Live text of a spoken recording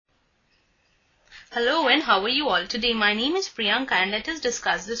Hello and how are you all? Today my name is Priyanka and let us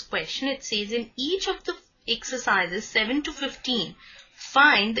discuss this question. It says in each of the exercises 7 to 15,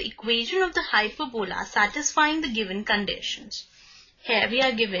 find the equation of the hyperbola satisfying the given conditions. Here we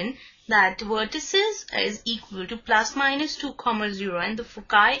are given that vertices is equal to plus minus 2, 0 and the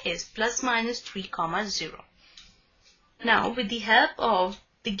foci is plus minus 3, 0. Now with the help of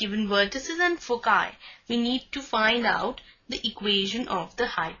the given vertices and foci, we need to find out the equation of the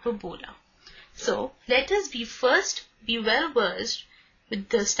hyperbola. So let us first be well versed with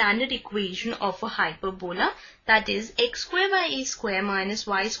the standard equation of a hyperbola, that is x square by a square minus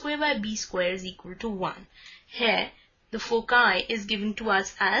y square by b square is equal to 1. Here the foci is given to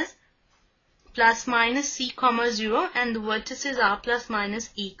us as plus minus c, 0 and the vertices are plus minus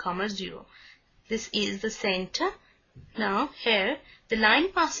a, 0. This is the center. Now here the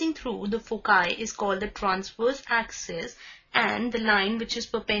line passing through the foci is called the transverse axis, and the line which is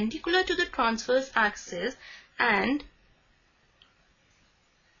perpendicular to the transverse axis and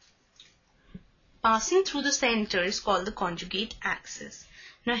passing through the center is called the conjugate axis.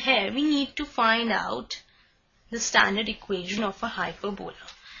 Now here we need to find out the standard equation of a hyperbola.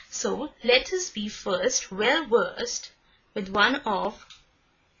 So let us be first well versed with one of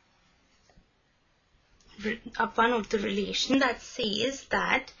the relation that says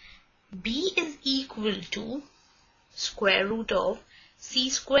that b is equal to square root of c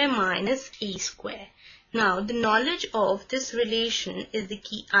square minus a square. Now the knowledge of this relation is the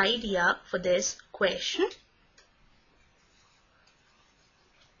key idea for this question.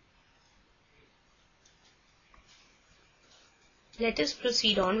 Let us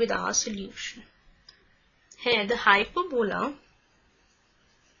proceed on with our solution. Here the hyperbola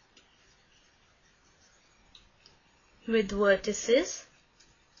with vertices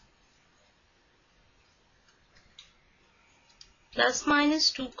plus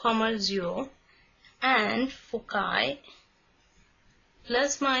minus 2, 0 and foci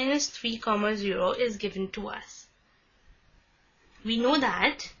plus minus 3, 0 is given to us. We know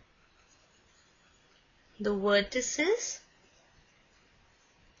that the vertices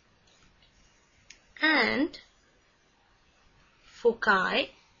and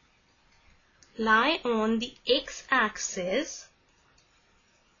foci lie on the x-axis .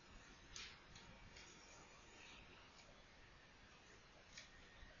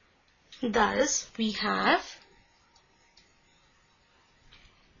 Thus, we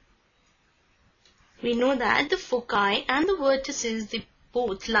know that the foci and the vertices, they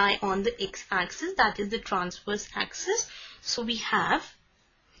both lie on the x-axis, that is the transverse axis. So, we have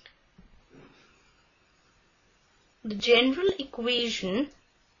the general equation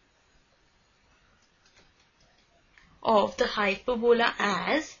of the hyperbola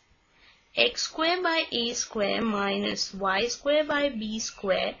as x square by a square minus y square by b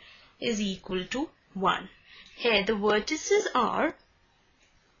square is equal to 1. Here the vertices are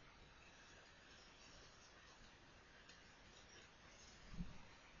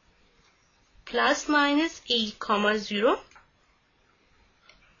plus minus a, 0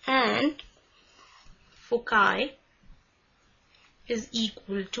 and foci is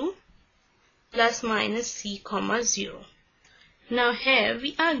equal to plus minus c, 0. Now here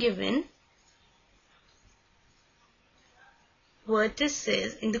we are given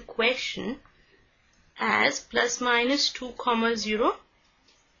vertices in the question as plus minus 2, 0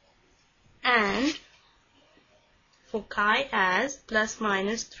 and foci as plus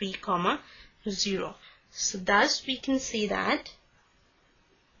minus 3, 0. So thus we can say that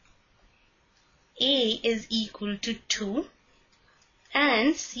a is equal to 2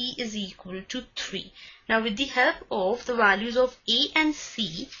 and c is equal to 3. Now with the help of the values of a and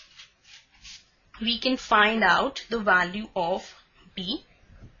c, we can find out the value of b.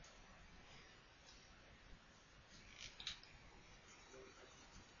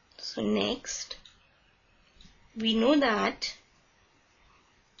 So next, we know that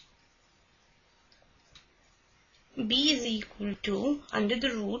b is equal to under the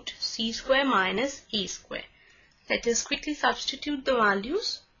root c square minus a square. Let us quickly substitute the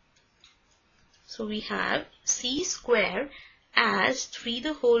values. So we have c square as 3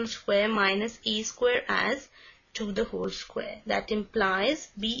 the whole square minus a square as 2 the whole square. That implies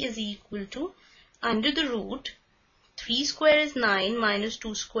b is equal to under the root 3 square is 9 minus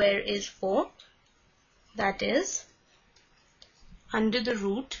 2 square is 4. That is under the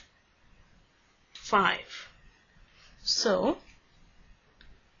root 5. So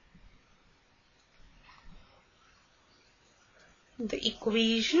the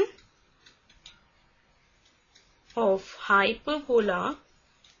equation of hyperbola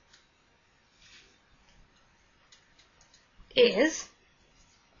is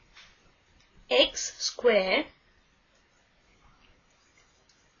x square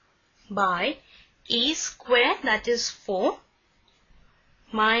by a square, that is 4,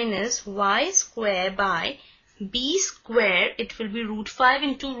 minus y square by b square, it will be root 5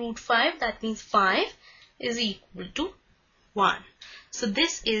 into root 5, that means 5 is equal to 1. So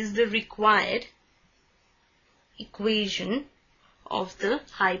this is the required equation of the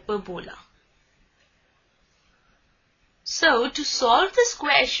hyperbola. So to solve this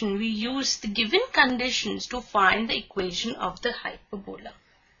question, we use the given conditions to find the equation of the hyperbola.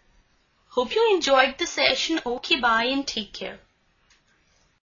 Hope you enjoyed the session. Okay, bye and take care.